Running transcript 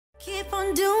Keep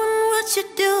on doing what you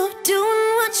do,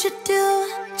 doing what you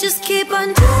do. Just keep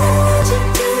on doing what you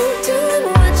do, doing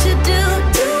what you do,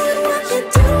 doing what you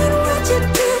do, what you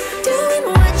do, doing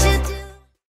what you do.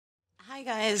 Hi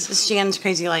guys, it's Jan's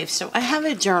Crazy Life. So I have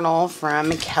a journal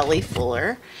from Kelly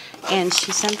Fuller, and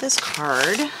she sent this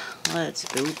card. Let's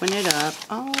open it up.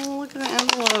 Oh, look at the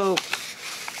envelope.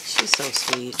 She's so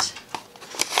sweet.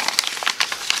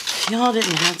 Y'all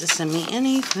didn't have to send me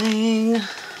anything,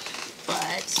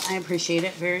 but I appreciate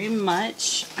it very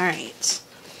much. All right,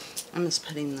 I'm just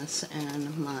putting this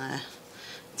in my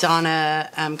Donna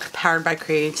Powered by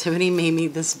Creativity made me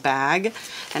this bag,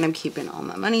 and I'm keeping all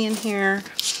my money in here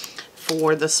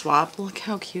for the swap. Look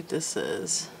how cute this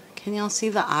is. Can y'all see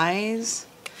the eyes?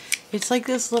 It's like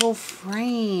this little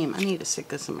frame. I need to stick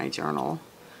this in my journal.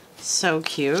 So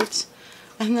cute.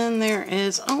 And then there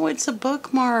is, oh, it's a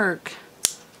bookmark.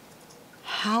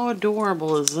 How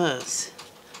adorable is this?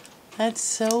 That's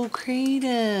so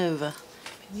creative.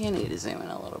 Maybe I need to zoom in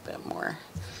a little bit more.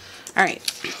 All right,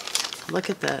 look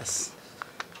at this.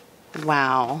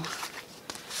 Wow.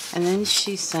 And then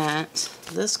she sent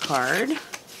this card,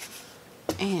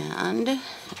 and it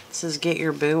says, get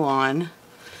your boo on.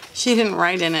 She didn't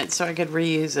write in it so I could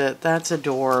reuse it. That's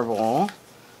adorable.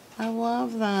 I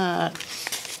love that.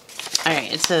 All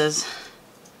right, it says,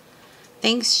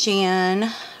 thanks, Jan,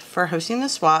 for hosting the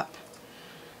swap.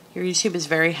 Your YouTube is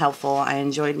very helpful. I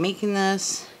enjoyed making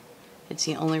this. It's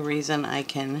the only reason why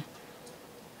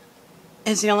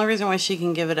she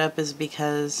can give it up is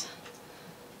because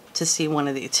to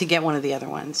get one of the other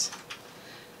ones.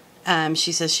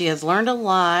 She says she has learned a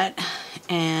lot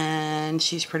and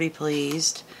she's pretty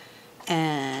pleased.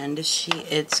 And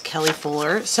it's Kelly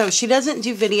Fuller. So she doesn't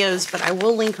do videos, but I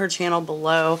will link her channel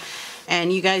below.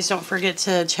 And you guys don't forget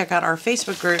to check out our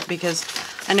Facebook group, because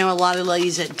I know a lot of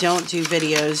ladies that don't do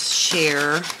videos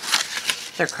share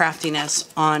their craftiness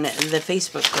on the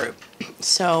Facebook group.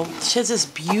 So she has this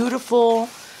beautiful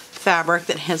fabric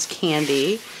that has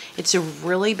candy. It's a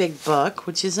really big book,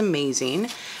 which is amazing.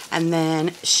 And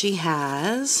then she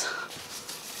has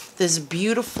this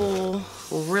beautiful,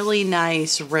 really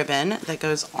nice ribbon that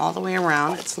goes all the way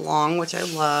around. It's long, which I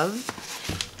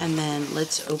love. And then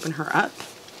let's open her up.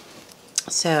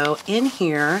 So in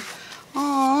here,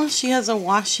 oh, she has a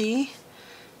washi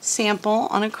sample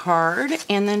on a card,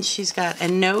 and then she's got a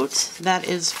note that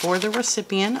is for the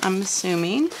recipient, I'm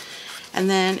assuming. And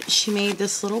then she made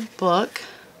this little book.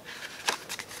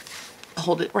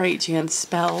 Hold it right, Jan,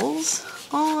 spells.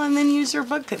 Oh, and then use her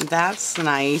book. That's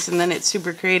nice. And then it's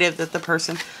super creative that the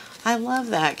person, I love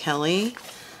that, Kelly.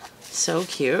 So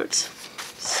cute.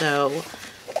 So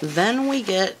then we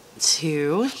get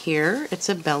to here. It's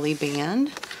a belly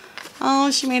band.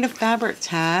 Oh, she made a fabric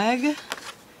tag.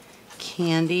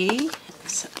 Candy.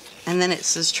 And then it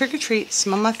says, trick or treat,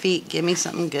 smell my feet, give me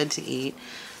something good to eat.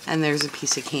 And there's a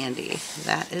piece of candy.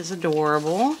 That is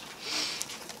adorable.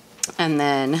 And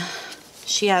then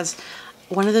she has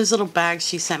one of those little bags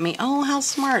she sent me. Oh, how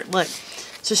smart. Look.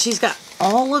 So she's got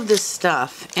all of this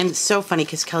stuff. And it's so funny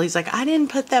because Kelly's like, I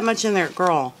didn't put that much in there.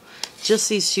 Girl, just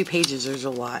these 2 pages. There's a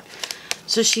lot.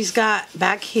 So she's got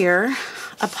back here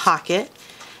a pocket.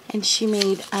 And she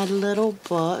made a little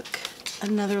book.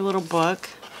 Another little book.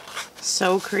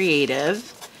 So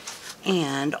creative.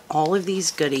 And all of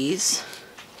these goodies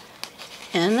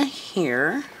in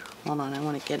here. Hold on, I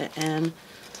want to get it in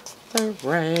the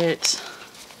right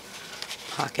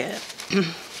pocket.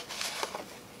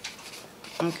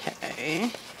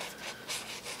 Okay.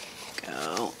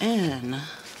 Go in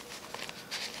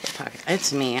the pocket.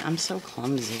 It's me. I'm so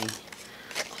clumsy.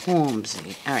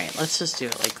 Clumsy. Alright, let's just do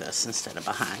it like this instead of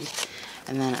behind.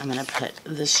 And then I'm going to put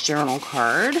this journal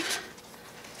card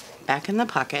back in the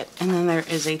pocket. And then there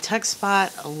is a tuck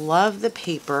spot. I love the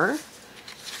paper.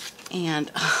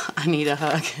 And I need a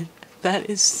hug. That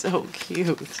is so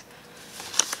cute.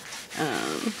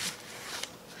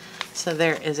 So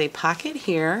there is a pocket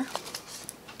here.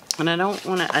 And I don't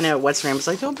want to, I know what's Ram's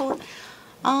like, don't pull it.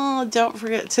 Oh, don't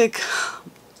forget to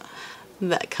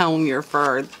comb your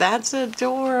fur. That's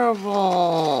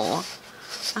adorable.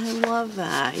 I love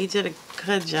that. You did a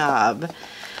good job. It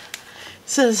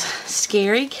says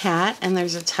scary cat, and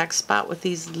there's a tuck spot with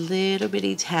these little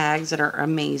bitty tags that are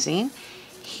amazing.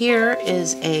 Here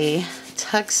is a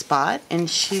tuck spot, and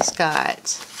she's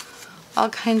got all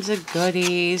kinds of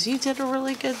goodies. You did a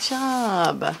really good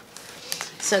job.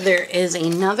 So there is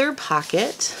another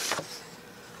pocket.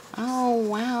 Oh,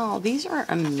 wow. These are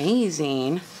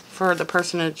amazing for the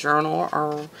person to journal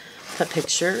or put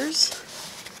pictures.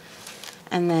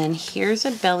 And then here's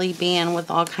a belly band with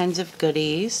all kinds of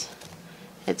goodies.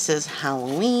 It says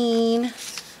Halloween.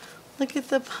 Look at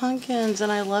the pumpkins,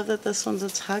 and I love that this one's a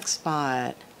tuck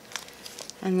spot.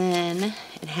 And then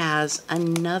it has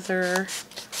another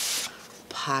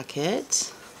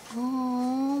pocket.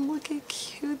 Oh, look how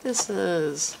cute this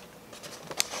is.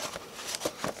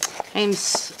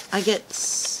 I get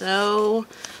so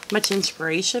much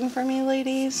inspiration from you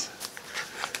ladies.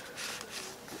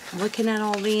 Looking at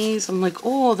all these, I'm like,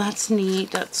 oh, that's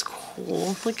neat, that's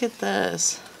cool. Look at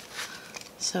this.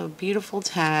 So beautiful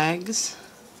tags.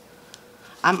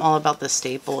 I'm all about the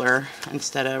stapler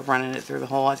instead of running it through the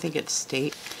hole. I think it's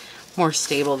more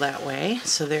stable that way.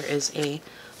 So there is a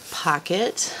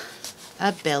pocket,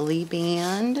 a belly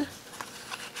band,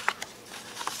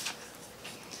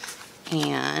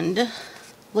 and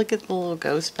look at the little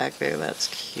ghost back there. That's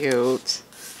cute.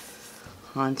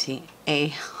 Haunting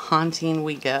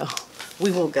we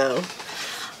will go.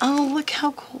 Oh, look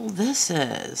how cool this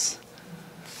is.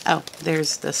 Oh,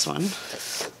 there's this one.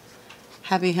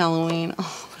 Happy Halloween.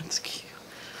 Oh, that's cute.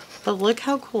 But look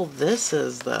how cool this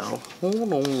is, though.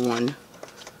 Hold on.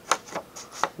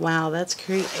 Wow, that's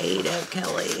creative,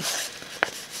 Kelly.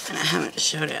 And I haven't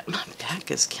showed it. My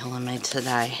back is killing me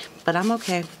today, but I'm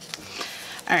okay.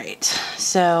 Alright,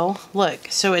 so look.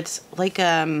 So it's like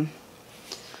a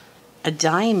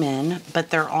diamond, but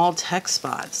they're all text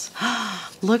spots.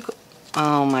 Look.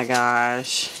 Oh my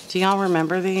gosh. Do y'all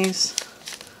remember these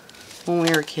when we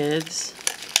were kids?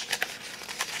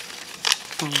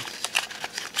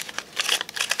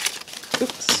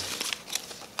 Oops.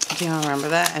 Do y'all remember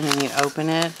that? And then you open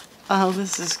it. Oh,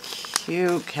 this is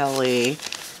cute, Kelly.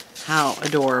 How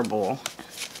adorable.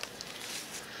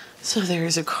 So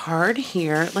there's a card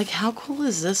here. Like, how cool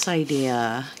is this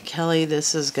idea? Kelly,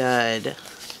 this is good.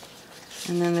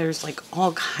 And then there's like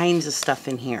all kinds of stuff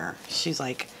in here. She's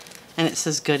like, and it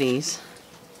says goodies.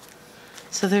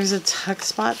 So there's a tuck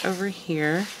spot over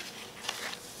here.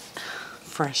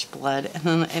 Fresh blood. And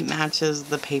then it matches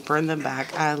the paper in the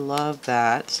back. I love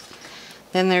that.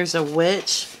 Then there's a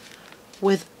witch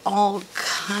with all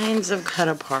kinds of cut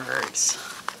aparts.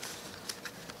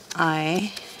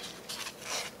 I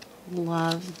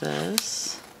love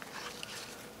this.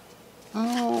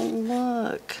 Oh,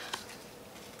 look.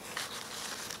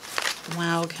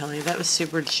 Wow, Kelly, that was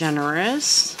super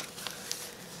generous.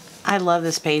 I love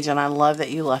this page, and I love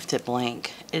that you left it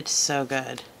blank. It's so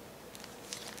good.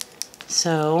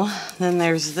 So, then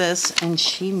there's this, and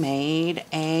she made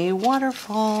a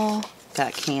waterfall.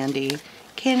 Got candy.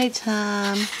 Candy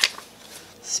time.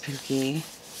 Spooky.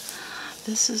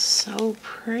 This is so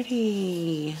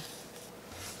pretty.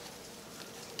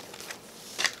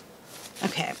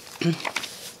 Okay.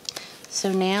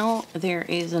 So now there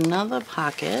is another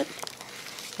pocket.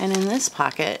 And in this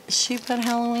pocket, she put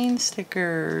Halloween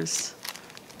stickers.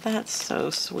 That's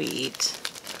so sweet.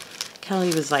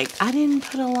 Kelly was like, I didn't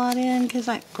put a lot in because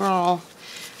girl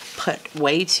put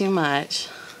way too much.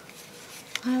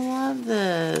 I love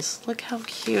this. Look how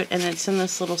cute. And it's in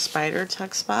this little spider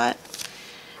tuck spot.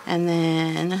 And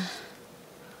then,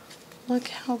 look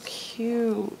how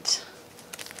cute.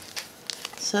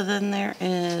 So then there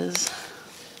is,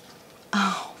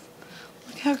 oh,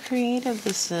 look how creative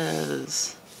this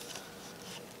is.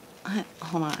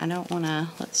 Hold on, I don't want to,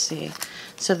 let's see.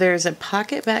 So there's a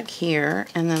pocket back here,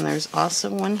 and then there's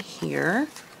also one here.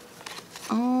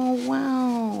 Oh,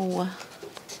 wow.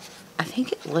 I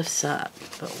think it lifts up,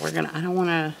 but I don't want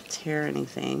to tear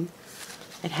anything.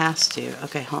 It has to.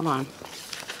 Okay, hold on.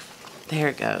 There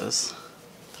it goes.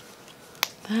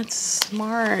 That's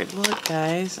smart. Look,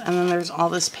 guys. And then there's all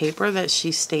this paper that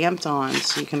she stamped on,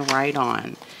 so you can write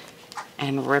on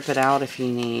and rip it out if you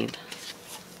need.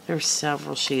 There's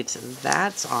several sheets.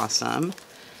 That's awesome.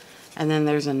 And then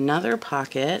there's another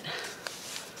pocket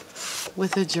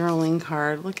with a journaling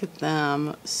card. Look at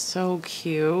them. So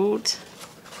cute.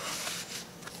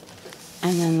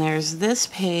 And then there's this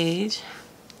page.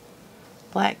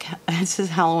 It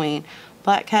says Halloween.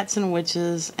 Black cats and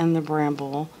witches and the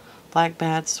bramble. Black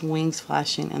bats, wings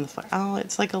flashing, and the fire. Oh,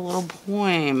 it's like a little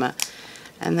poem.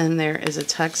 And then there is a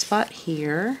tuck spot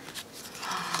here.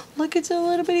 Look, it's a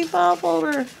little bitty file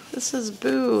folder. This is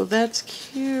Boo. That's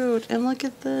cute. And look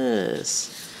at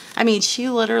this. I mean, she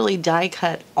literally die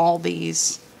cut all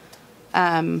these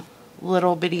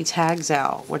little bitty tags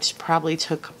out, which probably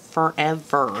took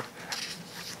forever.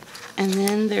 And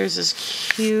then there's this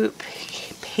cute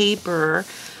paper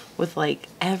with like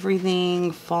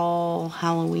everything fall,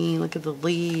 Halloween. Look at the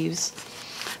leaves.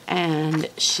 And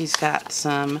she's got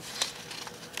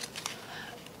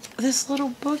this little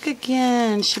book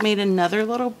again. She made another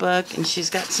little book, and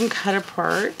she's got some cut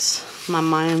aparts. My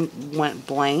mind went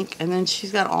blank. And then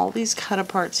she's got all these cut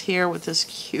aparts here with this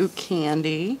cute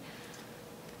candy.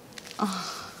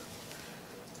 Oh,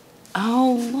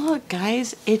 Oh, look,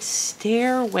 guys, it's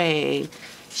stairway.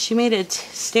 She made a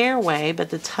stairway, but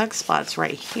the tuck spot's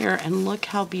right here, and look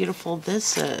how beautiful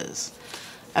this is.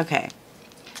 Okay,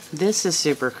 this is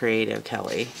super creative,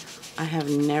 Kelly. I have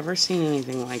never seen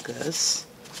anything like this.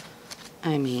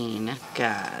 I mean,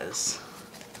 guys.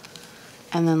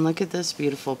 And then look at this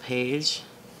beautiful page.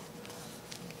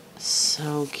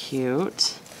 So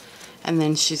cute. And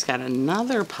then she's got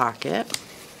another pocket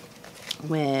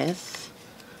with,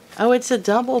 oh, it's a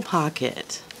double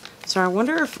pocket. So I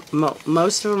wonder if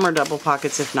most of them are double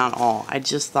pockets, if not all. I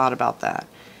just thought about that.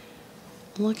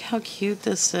 Look how cute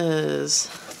this is.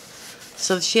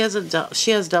 So she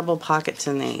has double pockets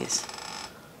in these.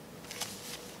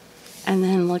 And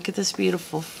then look at this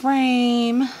beautiful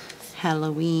frame.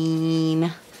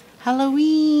 Halloween.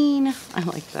 Halloween. I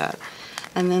like that.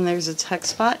 And then there's a tuck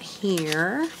spot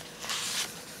here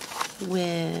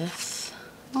with,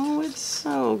 oh, it's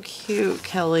so cute,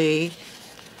 Kelly.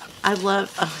 I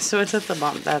love, oh, so it's at the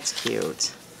bottom. That's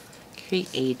cute.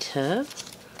 Creative.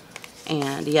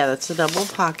 And yeah, that's a double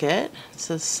pocket. It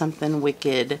says something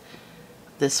wicked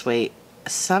this way.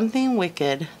 Something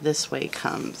wicked this way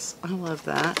comes. I love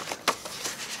that.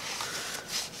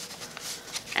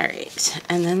 Alright,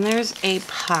 and then there's a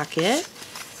pocket.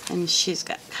 And she's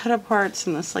got cut aparts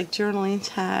and this like journaling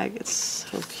tag. It's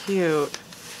so cute.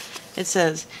 It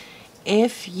says,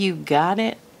 if you got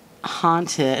it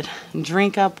haunted,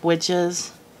 drink up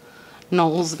witches.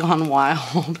 Noel's gone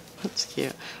wild. That's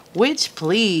cute. Witch,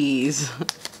 please.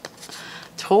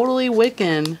 Totally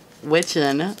witching.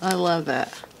 I love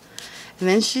that. And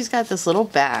then she's got this little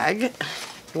bag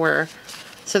where,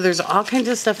 so there's all kinds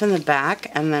of stuff in the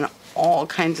back and then all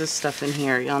kinds of stuff in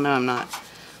here. Y'all know I'm not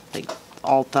like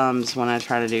all thumbs when I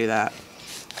try to do that.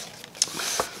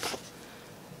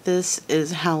 This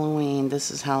is Halloween. This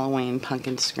is Halloween,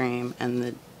 Pumpkin Scream, and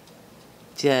the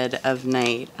Dead of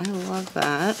Night. I love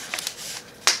that.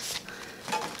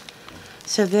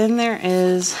 So then there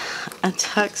is a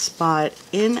tuck spot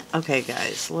in, okay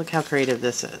guys, look how creative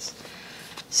this is.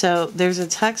 So there's a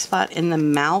tuck spot in the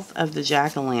mouth of the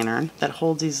jack-o'-lantern that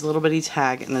holds these little bitty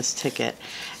tag and this ticket.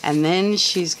 And then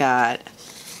she's got,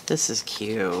 this is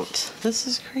cute. This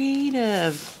is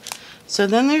creative. So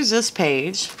then there's this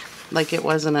page, like it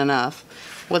wasn't enough,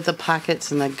 with the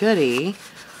pockets and the goodie.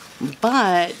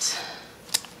 But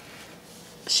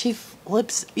she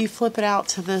flips, you flip it out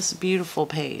to this beautiful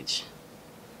page.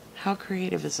 How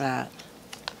creative is that?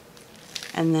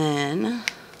 And then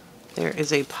there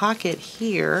is a pocket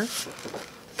here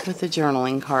with a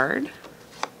journaling card.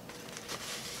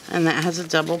 And that has a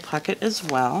double pocket as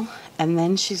well. And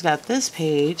then she's got this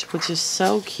page, which is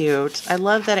so cute. I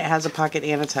love that it has a pocket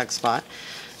and a tuck spot.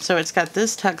 So it's got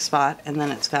this tuck spot, and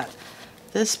then it's got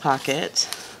this pocket.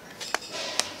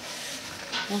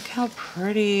 Look how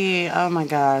pretty. Oh my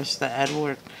gosh,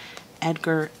 the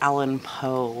Edgar Allan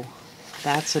Poe.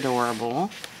 That's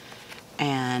adorable.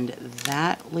 And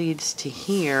that leads to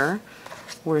here,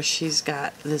 where she's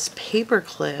got this paper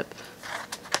clip.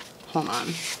 Hold on.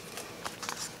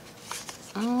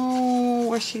 Oh,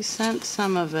 where she sent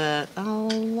some of it. Oh,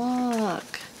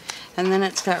 look. And then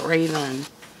it's got Raven.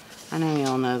 I know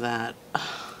y'all know that.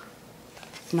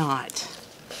 Not.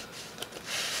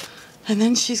 And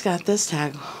then she's got this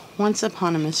tag. Once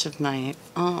Upon a Mischief Night.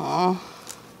 Oh.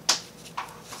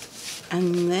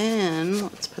 And then,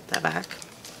 let's put that back.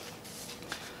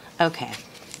 Okay.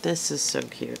 This is so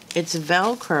cute. It's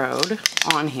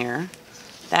Velcroed on here.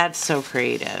 That's so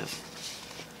creative.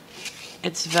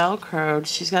 It's Velcroed.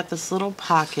 She's got this little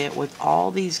pocket with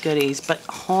all these goodies. But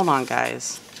hold on,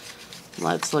 guys.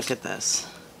 Let's look at this.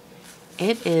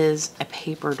 It is a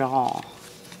paper doll.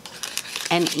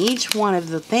 And each one of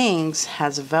the things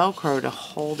has Velcro to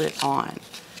hold it on.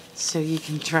 So you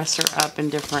can dress her up in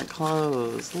different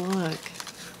clothes. Look.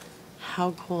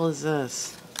 How cool is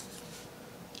this?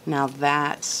 Now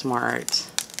that's smart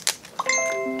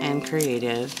and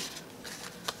creative.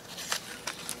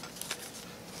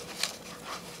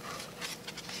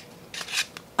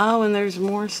 Oh, and there's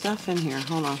more stuff in here.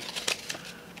 Hold on.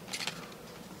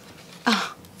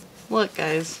 Oh, look,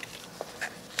 guys.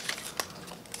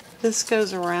 This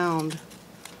goes around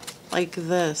like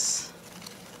this.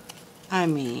 I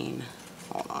mean,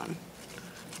 hold on.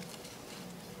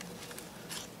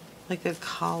 Like a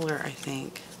collar, I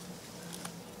think.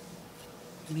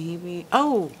 Maybe.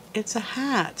 Oh, it's a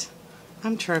hat.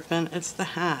 I'm tripping. It's the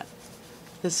hat.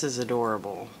 This is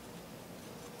adorable.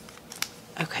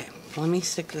 Okay, let me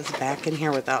stick this back in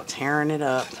here without tearing it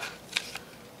up.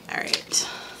 Alright.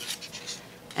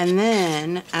 And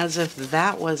then, as if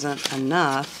that wasn't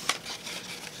enough,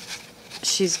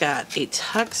 she's got a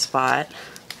tuck spot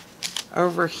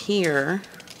over here,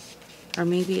 or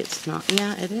maybe it's not.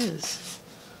 Yeah, it is.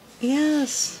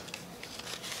 Yes.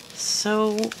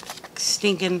 So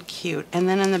stinking cute. And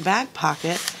then in the back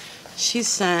pocket, she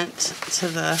sent to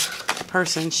the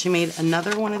person, she made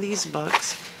another one of these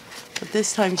books, but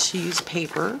this time she used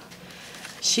paper.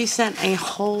 She sent a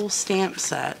whole stamp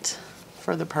set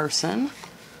for the person.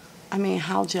 I mean,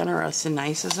 how generous and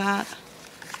nice is that?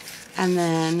 And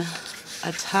then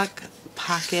a tuck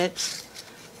pocket.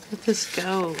 Look, this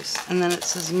goes. And then it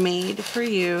says, made for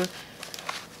you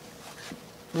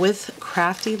with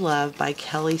crafty love by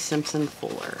Kelly Simpson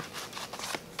Fuller.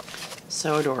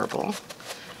 So adorable.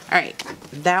 Alright,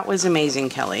 that was amazing,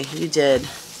 Kelly. You did.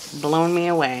 Blown me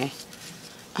away.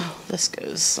 Oh, this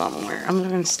goes somewhere. I'm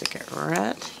going to stick it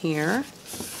right here.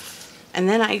 And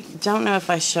then I don't know if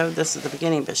I showed this at the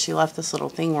beginning, but she left this little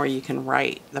thing where you can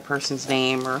write the person's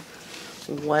name or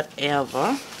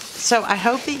whatever. So I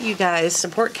hope that you guys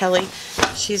support Kelly.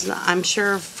 I'm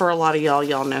sure for a lot of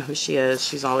y'all know who she is.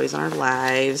 She's always on our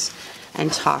lives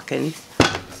and talking.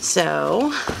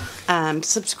 So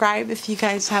subscribe if you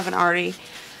guys haven't already,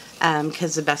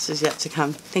 because the best is yet to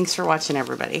come. Thanks for watching,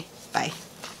 everybody. Bye.